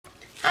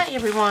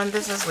everyone,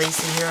 this is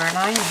Lisa here, and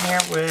I am here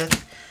with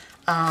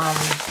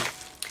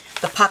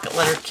the pocket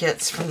letter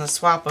kits from the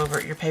swap over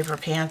at Your Paper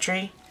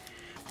Pantry,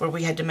 where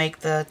we had to make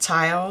the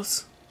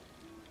tiles,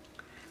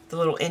 the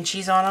little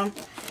inchies on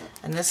them.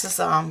 And this is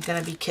going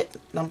to be kit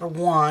number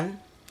 1.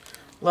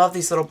 Love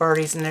these little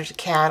birdies, and there's a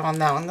cat on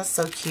that one. That's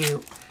so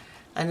cute.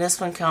 And this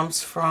one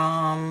comes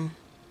from,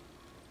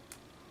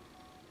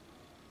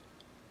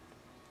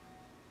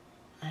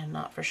 I'm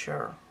not for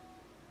sure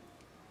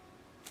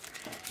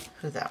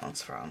who that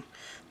one's from.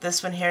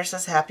 This one here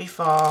says Happy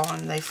Fall,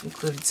 and they've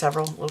included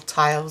several little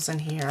tiles in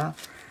here.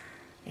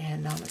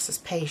 And it says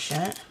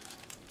Patient.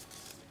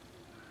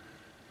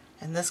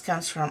 And this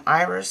comes from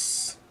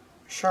Iris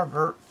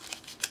Sherbert.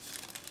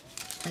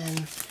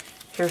 And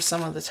here's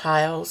some of the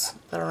tiles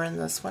that are in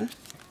this one.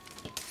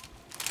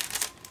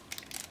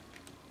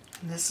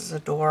 And this is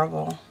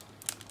adorable.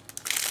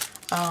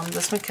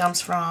 This one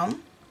comes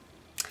from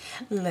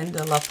Linda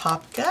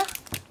LaPopka.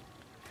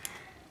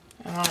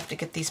 And I'll have to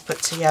get these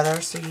put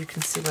together so you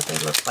can see what they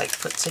look like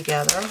put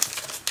together.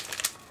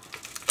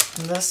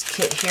 And this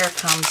kit here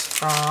comes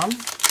from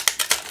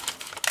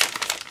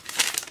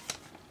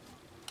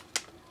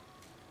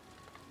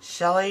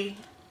Shelley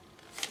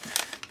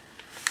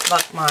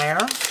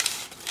Buckmeyer.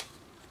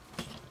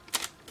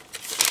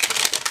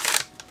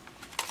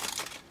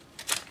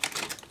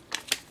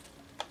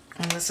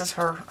 And this is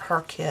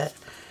her kit.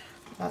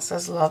 That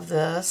says Love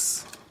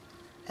This.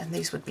 And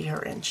these would be her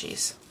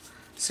inchies.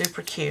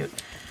 Super cute.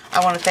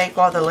 I want to thank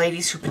all the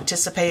ladies who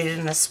participated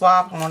in the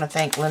swap. I want to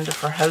thank Linda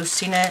for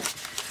hosting it.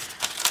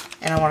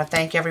 And I want to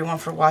thank everyone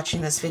for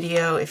watching this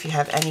video. If you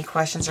have any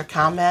questions or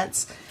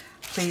comments,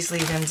 please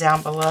leave them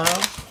down below.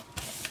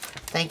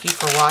 Thank you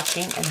for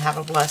watching, and have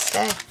a blessed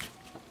day.